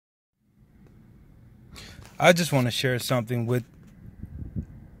I just want to share something with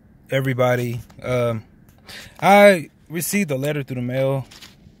everybody. I received a letter through the mail,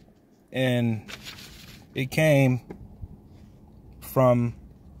 and it came from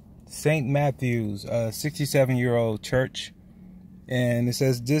St. Matthew's, a 67-year-old church. And it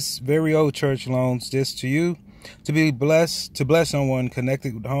says, this very old church loans this to you to be blessed, to bless someone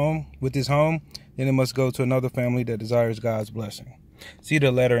connected with his home. Then it must go to another family that desires God's blessing. See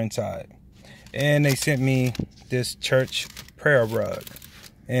the letter inside. And they sent me this church prayer rug.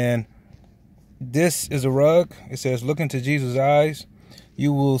 And this is a rug. It says, look into Jesus' eyes.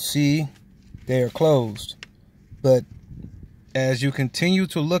 You will see they are closed. But as you continue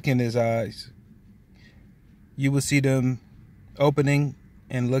to look in his eyes, you will see them opening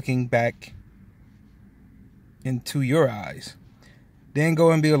and looking back into your eyes. Then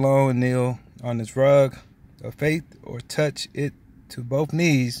go and be alone and kneel on this rug of faith, or touch it to both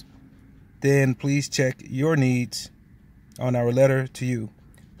knees. Then please check your needs on our letter to you.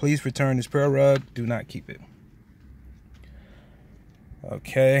 Please return this prayer rug. Do not keep it.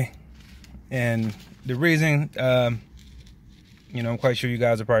 Okay. And the reason, I'm quite sure you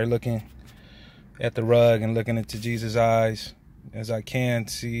guys are probably looking at the rug and looking into Jesus' eyes, as I can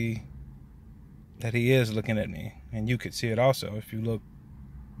see that he is looking at me. And you could see it also if you look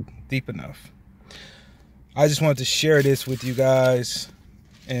deep enough. I just wanted to share this with you guys.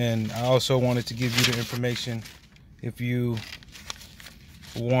 And I also wanted to give you the information if you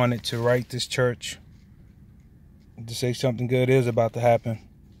wanted to write this church to say something good is about to happen.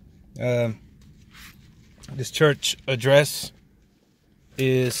 This church address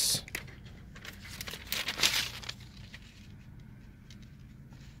is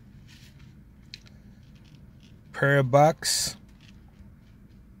prayer box.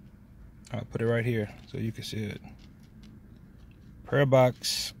 I'll put it right here so you can see it. Prayer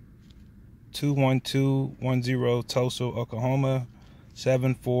box 21210, Tulsa, Oklahoma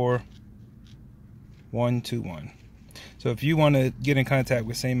 74121. So if you want to get in contact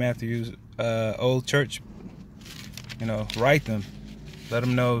with St. Matthew's old church, write them. Let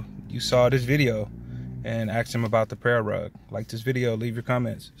them know you saw this video and ask them about the prayer rug. Like this video, leave your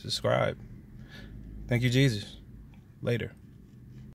comments, subscribe. Thank you, Jesus. Later.